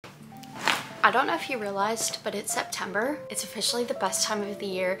I don't know if you realized, but it's September. It's officially the best time of the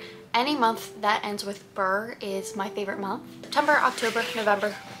year. Any month that ends with "ber" is my favorite month. September, October,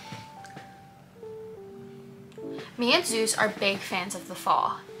 November. Me and Zeus are big fans of the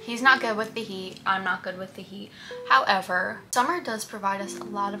fall. He's not good with the heat, I'm not good with the heat. However, summer does provide us a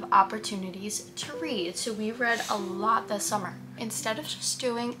lot of opportunities to read, so we read a lot this summer. Instead of just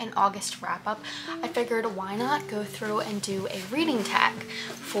doing an August wrap-up, I figured why not go through and do a reading tag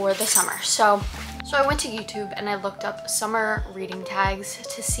for the summer. So I went to YouTube and I looked up summer reading tags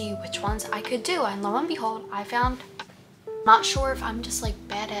to see which ones I could do, and lo and behold, I found. Not sure if I'm just like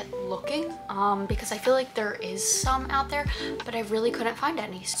bad at looking because I feel like there is some out there, but I really couldn't find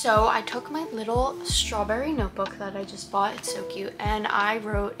any. So I took my little strawberry notebook that I just bought, it's so cute, and I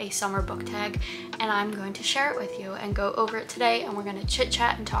wrote a summer book tag, and I'm going to share it with you and go over it today, and we're going to chit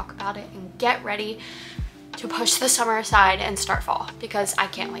chat and talk about it and get ready to push the summer aside and start fall because I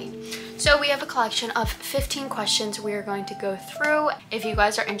can't wait. So we have a collection of 15 questions we are going to go through. If you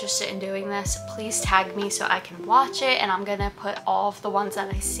guys are interested in doing this, please tag me so I can watch it, and I'm gonna put all of the ones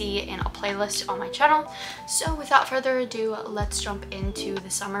that I see in a playlist on my channel. So without further ado, let's jump into the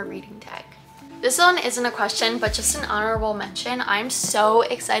summer reading tag. This one isn't a question, but just an honorable mention. I'm so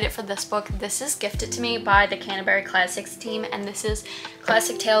excited for this book. This is gifted to me by the Canterbury Classics team, and this is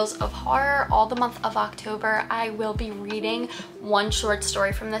Classic Tales of Horror. All the month of October, I will be reading one short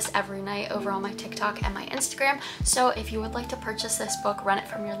story from this every night over on my TikTok and my Instagram. So if you would like to purchase this book, rent it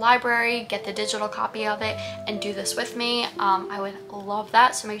from your library, get the digital copy of it, and do this with me, I would love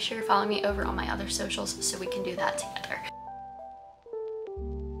that. So make sure you're following me over on my other socials so we can do that together.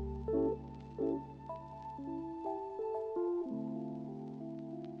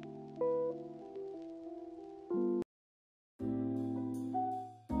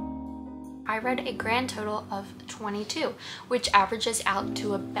 I read a grand total of 22, which averages out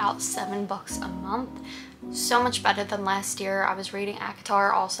to about 7 books a month. So much better than last year. I was reading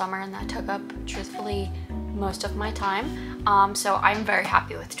ACOTAR all summer, and that took up, truthfully, most of my time. So I'm very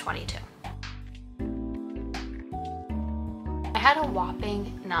happy with 22. I had a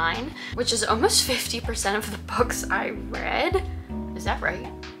whopping 9, which is almost 50% of the books I read. Is that right?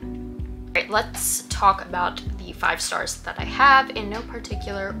 Alright, let's talk about the 5 stars that I have in no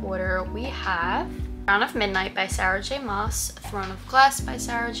particular order. We have Crown of Midnight by Sarah J. Maas, Throne of Glass by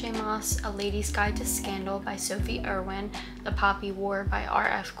Sarah J. Maas, A Lady's Guide to Scandal by Sophie Irwin, The Poppy War by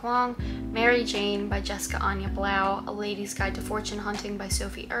R.F. Kuang, Mary Jane by Jessica Anya Blau, A Lady's Guide to Fortune Hunting by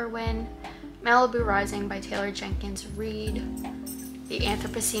Sophie Irwin, Malibu Rising by Taylor Jenkins Reid, The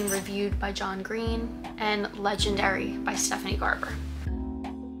Anthropocene Reviewed by John Green, and Legendary by Stephanie Garber.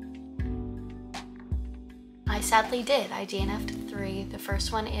 I sadly did. I DNF'd 3. The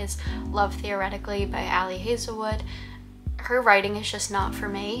first one is Love Theoretically by Ali Hazelwood. Her writing is just not for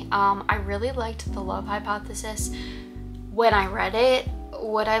me. I really liked The Love Hypothesis when I read it.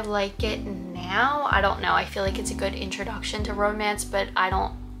 Would I like it now? I don't know. I feel like it's a good introduction to romance, but I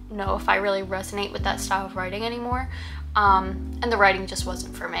don't know if I really resonate with that style of writing anymore. And the writing just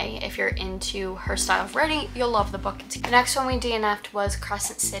wasn't for me. If you're into her style of writing, you'll love the book. The next one we DNF'd was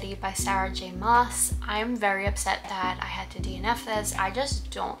Crescent City by Sarah J. Maas. I'm very upset that I had to DNF this. I just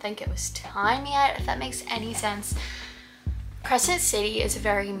don't think it was time yet, if that makes any sense. Crescent City is a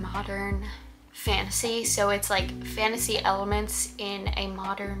very modern fantasy, so it's like fantasy elements in a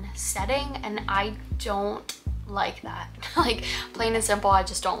modern setting, and I don't like that. Like, plain and simple, I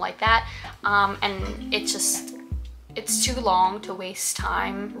just don't like that. And it's too long to waste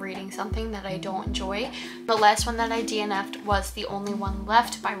time reading something that I don't enjoy. The last one that I DNF'd was The Only One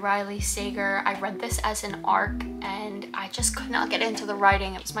Left by Riley Sager. I read this as an ARC, and I just could not get into the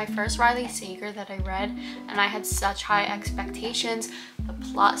writing. It was my first Riley Sager that I read, and I had such high expectations. The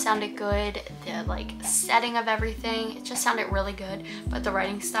plot sounded good, the like setting of everything, it just sounded really good, but the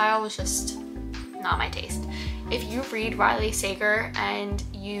writing style was just not my taste. If you read Riley Sager and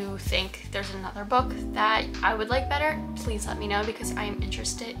you think there's another book that I would like better, please let me know because I am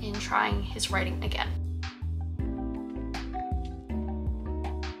interested in trying his writing again.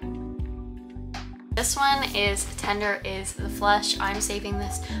 This one is Tender is the Flesh. I'm saving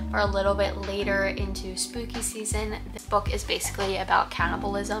this for a little bit later into spooky season. This book is basically about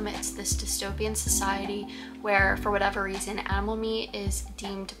cannibalism. It's this dystopian society where, for whatever reason, animal meat is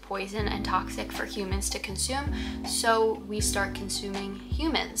deemed poison and toxic for humans to consume, so we start consuming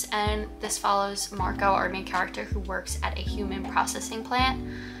humans. And this follows Marco, our main character, who works at a human processing plant.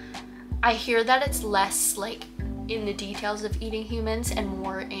 I hear that it's less like in the details of eating humans and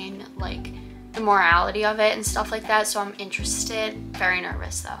more in like the morality of it and stuff like that, so I'm interested. Very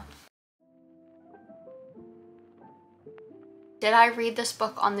nervous though. Did I read this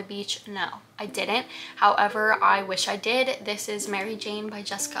book on the beach? No, I didn't. However, I wish I did. This is Mary Jane by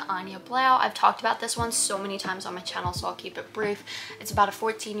Jessica Anya Blau. I've talked about this one so many times on my channel, so I'll keep it brief. It's about a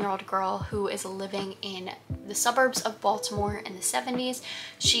 14-year-old girl who is living in the suburbs of Baltimore in the 70s.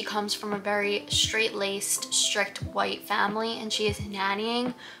 She comes from a very straight-laced, strict white family, and she is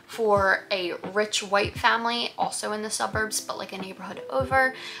nannying for a rich white family also in the suburbs, but like a neighborhood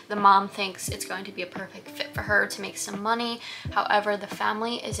over. The mom thinks it's going to be a perfect fit for her to make some money. However, the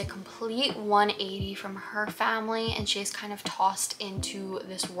family is a complete 180 from her family, and she's kind of tossed into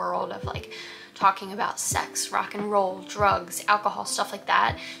this world of like talking about sex, rock and roll, drugs, alcohol, stuff like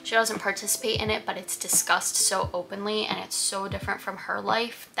that. She doesn't participate in it, but it's discussed so openly, and it's so different from her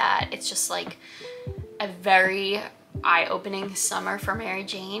life that it's just like a very eye-opening summer for Mary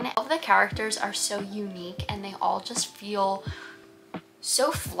Jane. All of the characters are so unique, and they all just feel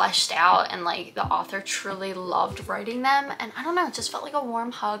so fleshed out, and like the author truly loved writing them. And I don't know, it just felt like a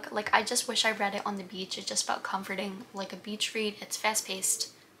warm hug. Like, I just wish I read it on the beach. It just felt comforting, like a beach read. It's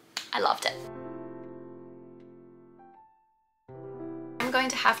fast-paced. I loved it. I'm going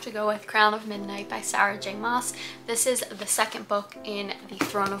to have to go with Crown of Midnight by Sarah J Maas. This is the second book in the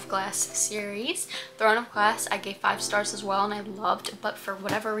Throne of Glass series. Throne of Glass I gave 5 stars as well, and I loved, but for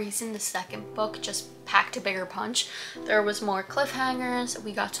whatever reason the second book just packed a bigger punch. There was more cliffhangers,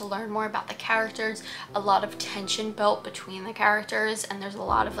 we got to learn more about the characters, a lot of tension built between the characters, and there's a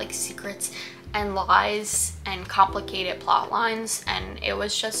lot of like secrets and lies and complicated plot lines, and it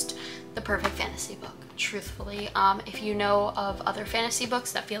was just the perfect fantasy book. Truthfully, if you know of other fantasy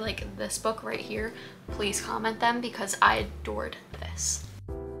books that feel like this book right here, please comment them, because I adored this.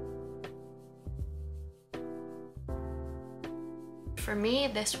 For me,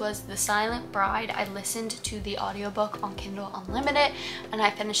 this was The Silent Bride. I listened to the audiobook on Kindle Unlimited, and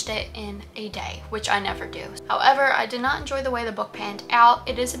I finished it in a day, which I never do. However, I did not enjoy the way the book panned out.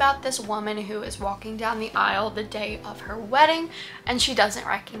 It is about this woman who is walking down the aisle the day of her wedding, and she doesn't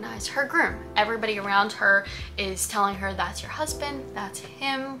recognize her groom. Everybody around her is telling her, that's your husband, that's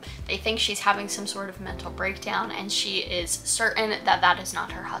him. They think she's having some sort of mental breakdown, and she is certain that that is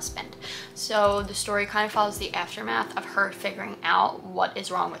not her husband. So the story kind of follows the aftermath of her figuring out what is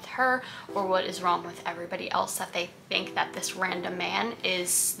wrong with her, or what is wrong with everybody else, that they think that this random man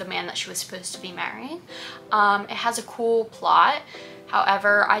is the man that she was supposed to be marrying. It has a cool plot.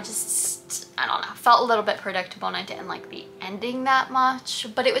 However, I don't know, felt a little bit predictable, and I didn't like the ending that much,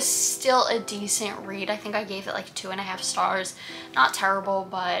 but it was still a decent read. I think I gave it like 2.5 stars. Not terrible,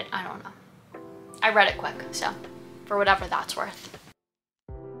 but I don't know. I read it quick, so for whatever that's worth.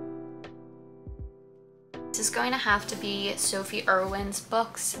 This is going to have to be Sophie Irwin's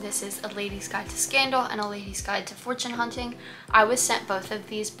books. This is A Lady's Guide to Scandal and A Lady's Guide to Fortune Hunting. I was sent both of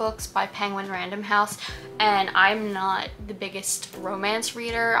these books by Penguin Random House, and I'm not the biggest romance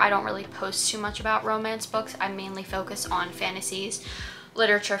reader. I don't really post too much about romance books. I mainly focus on fantasies,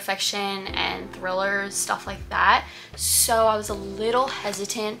 literature fiction, and thrillers, stuff like that. So I was a little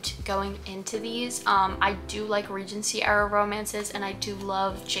hesitant going into these. I do like Regency era romances, and I do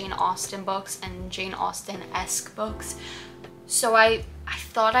love Jane Austen books and Jane Austen-esque books. So I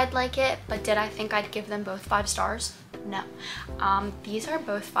thought I'd like it, but did I think I'd give them both 5 stars? No. These are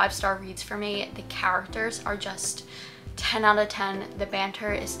both 5-star reads for me. The characters are just 10 out of 10. The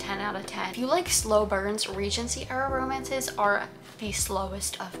banter is 10 out of 10. If you like slow burns, Regency era romances are the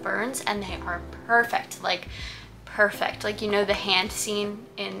slowest of burns, and they are perfect. Like perfect. Like, you know, the hand scene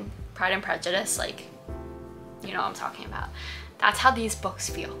in Pride and Prejudice, like, you know what I'm talking about. That's how these books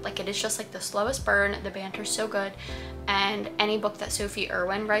feel. Like, it is just like the slowest burn. The banter's so good, and any book that Sophie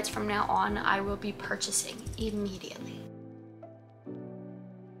Irwin writes from now on, I will be purchasing immediately.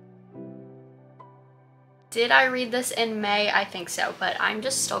 Did I read this in May? I think so, but I'm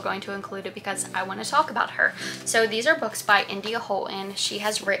just still going to include it because I want to talk about her. So these are books by India Holton. She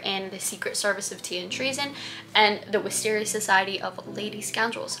has written The Secret Service of Tea and Treason and The Wisteria Society of Lady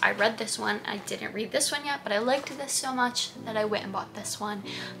Scoundrels. I read this one. I didn't read this one yet, but I liked this so much that I went and bought this one.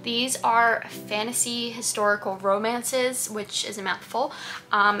 These are fantasy historical romances, which is a mouthful,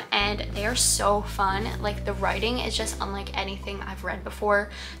 and they're so fun. Like, the writing is just unlike anything I've read before.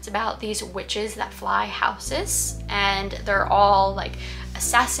 It's about these witches that fly houses, and they're all like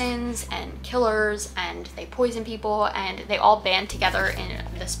assassins and killers, and they poison people, and they all band together in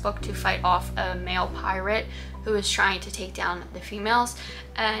this book to fight off a male pirate who is trying to take down the females.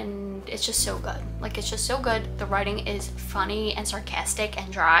 And it's just so good. Like, it's just so good. The writing is funny and sarcastic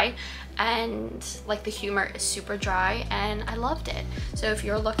and dry, and like the humor is super dry, and I loved it. So if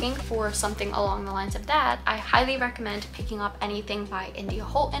you're looking for something along the lines of that, I highly recommend picking up anything by India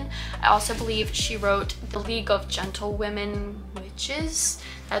Holton. I also believe she wrote The League of Gentlewomen Witches.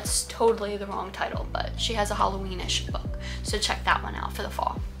 That's totally the wrong title, but she has a Halloween-ish book, so check that one out for the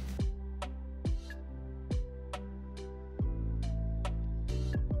fall.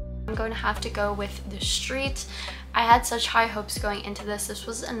 I'm going to have to go with The Street. I had such high hopes going into this. This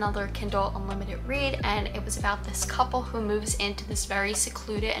was another Kindle Unlimited read, and it was about this couple who moves into this very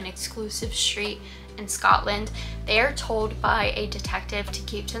secluded and exclusive street in Scotland. They are told by a detective to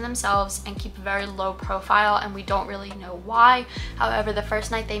keep to themselves and keep a very low profile, and we don't really know why. However, the first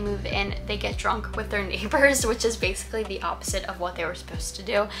night they move in, they get drunk with their neighbors, which is basically the opposite of what they were supposed to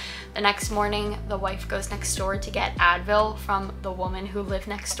do. The next morning, the wife goes next door to get Advil from the woman who lived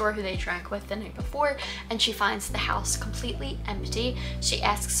next door, who they drank with the night before, and she finds the house completely empty. She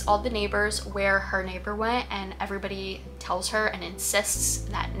asks all the neighbors where her neighbor went, and everybody tells her and insists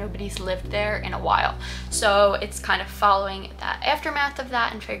that nobody's lived there in a while. So it's kind of following that aftermath of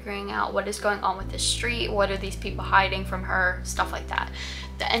that and figuring out what is going on with the street, what are these people hiding from her, stuff like that.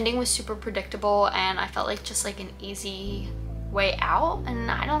 The ending was super predictable, and I felt like just like an easy way out, and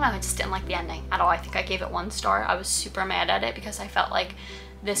I don't know, I just didn't like the ending at all. I think I gave it 1 star. I was super mad at it because I felt like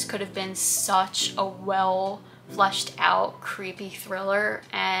this could have been such a well fleshed out creepy thriller,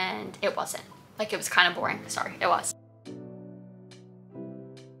 and it wasn't. Like, it was kind of boring. Sorry, it was.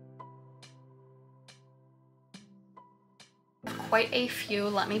 Quite a few.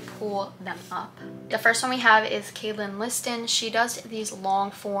 Let me pull them up. The first one we have is Kaylin Liston. She does these long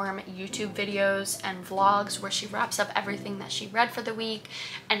form YouTube videos and vlogs where she wraps up everything that she read for the week,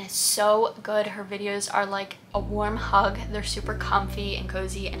 and it's so good. Her videos are like a warm hug. They're super comfy and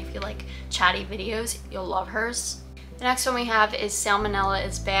cozy, and if you like chatty videos, you'll love hers. The next one we have is Salmonella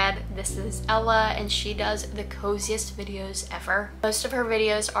is Bad. This is Ella, and she does the coziest videos ever. Most of her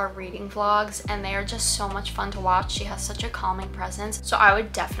videos are reading vlogs, and they are just so much fun to watch. She has such a calming presence, so I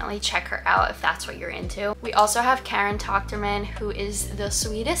would definitely check her out if that's what you're into. We also have Karen Tochterman, who is the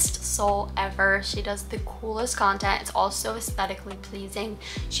sweetest soul ever. She does the coolest content. It's also aesthetically pleasing.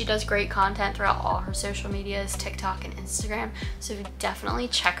 She does great content throughout all her social medias, TikTok and Instagram, so definitely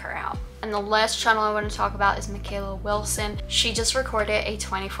check her out. And the last channel I want to talk about is Michaela Wilson. She just recorded a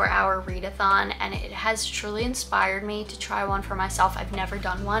 24-hour readathon, and it has truly inspired me to try one for myself. I've never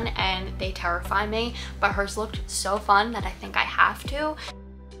done one and they terrify me, but hers looked so fun that I think I have to.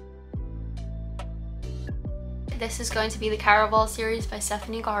 This is going to be the Caraval series by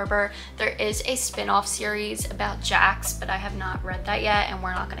Stephanie Garber. There is a spin-off series about Jax, but I have not read that yet, and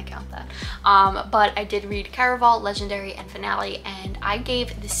we're not going to count that. But I did read Caraval, Legendary, and Finale, and I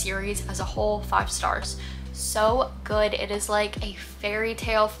gave the series as a whole 5 stars. So good. It is like a fairy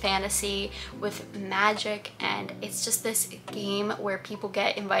tale fantasy with magic, and it's just this game where people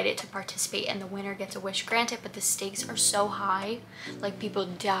get invited to participate and the winner gets a wish granted, but the stakes are so high. Like, people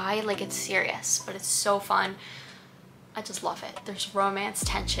die, like, it's serious, but it's so fun. I just love it. There's romance,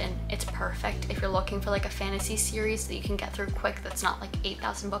 tension. It's perfect. If you're looking for like a fantasy series that you can get through quick that's not like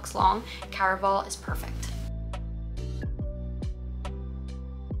 8,000 books long, Caraval is perfect.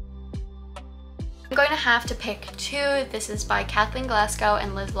 I'm going to have to pick 2. This is by Kathleen Glasgow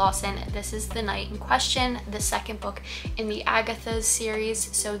and Liz Lawson. This is The Night in Question, the second book in the Agatha's series.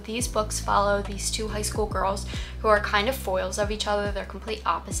 So these books follow these 2 high school girls who are kind of foils of each other. They're complete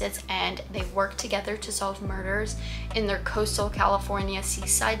opposites, and they work together to solve murders in their coastal California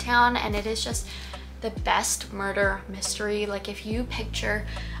seaside town, and it is just the best murder mystery. Like, if you picture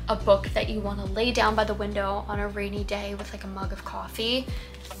a book that you want to lay down by the window on a rainy day with like a mug of coffee,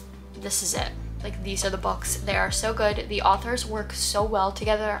 this is it. Like, these are the books. They are so good. The authors work so well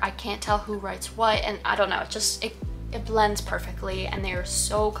together. I can't tell who writes what, and I don't know, it blends perfectly, and they are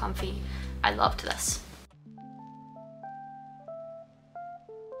so comfy. I loved this.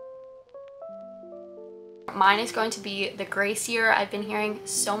 Mine is going to be The Grace Year. I've been hearing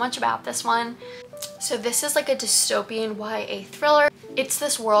so much about this one. So this is like a dystopian YA thriller. It's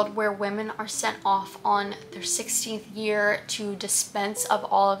this world where women are sent off on their 16th year to dispense of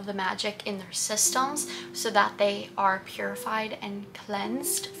all of the magic in their systems so that they are purified and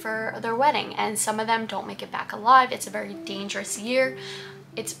cleansed for their wedding. And some of them don't make it back alive. It's a very dangerous year.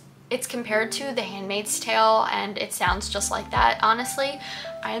 It's compared to The Handmaid's Tale, and it sounds just like that, honestly.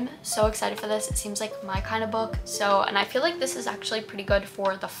 I am so excited for this. It seems like my kind of book. And I feel like this is actually pretty good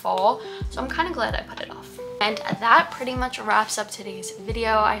for the fall, so I'm kind of glad I put it off. And that pretty much wraps up today's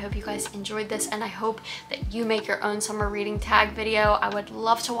video. I hope you guys enjoyed this, and I hope that you make your own summer reading tag video. I would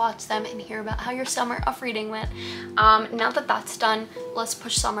love to watch them and hear about how your summer of reading went. Now that that's done, let's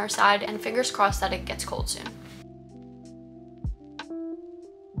push summer aside, and fingers crossed that it gets cold soon.